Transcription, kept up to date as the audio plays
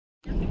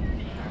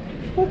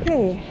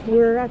Okay,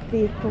 we're at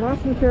the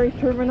Tsawwassen ferry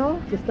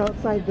terminal just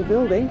outside the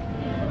building,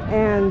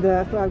 and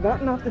so I've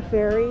gotten off the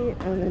ferry,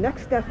 and the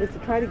next step is to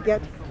try to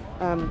get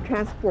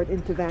transport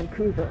into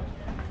Vancouver.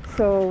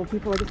 So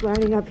people are just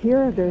lining up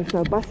here. There's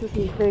buses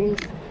and things,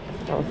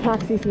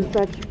 taxis and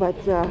such, but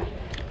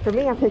for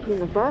me I'm taking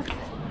the bus,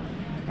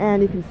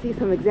 and you can see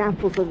some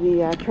examples of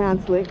the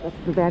TransLink, that's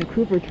the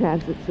Vancouver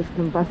transit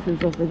system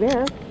buses over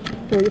there.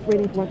 So we're just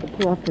waiting for one to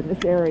pull up in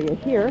this area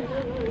here,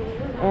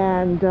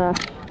 and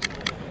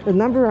the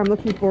number I'm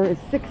looking for is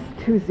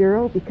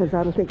 620 because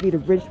that'll take me to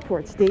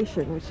Bridgeport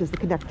Station, which is the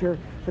connector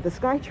for the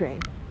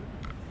SkyTrain.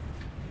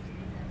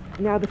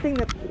 Now the thing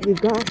that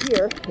we've got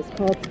here is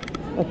called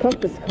a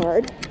compass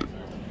card,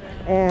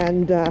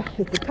 and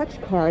it's a touch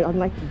card,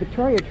 unlike the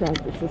Victoria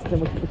transit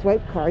system, which is a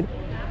swipe card.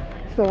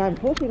 So I'm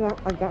hoping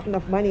I've got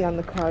enough money on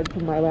the card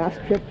from my last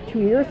trip 2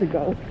 years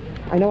ago.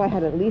 I know I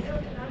had at least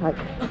like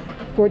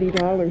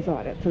 $40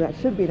 on it, so that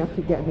should be enough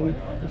to get me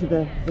into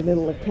the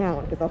middle of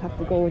town, because I'll have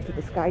to go into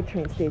the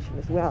SkyTrain station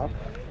as well.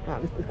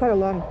 It's quite a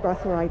long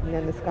bus ride, and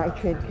then the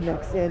SkyTrain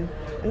connects in,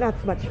 and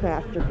that's much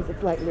faster because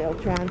it's light rail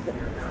transit.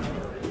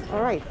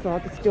 Alright, so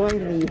I'll just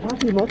join the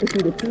happy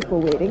multitude of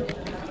people waiting,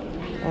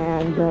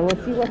 and we'll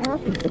see what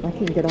happens if I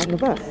can get on the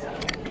bus.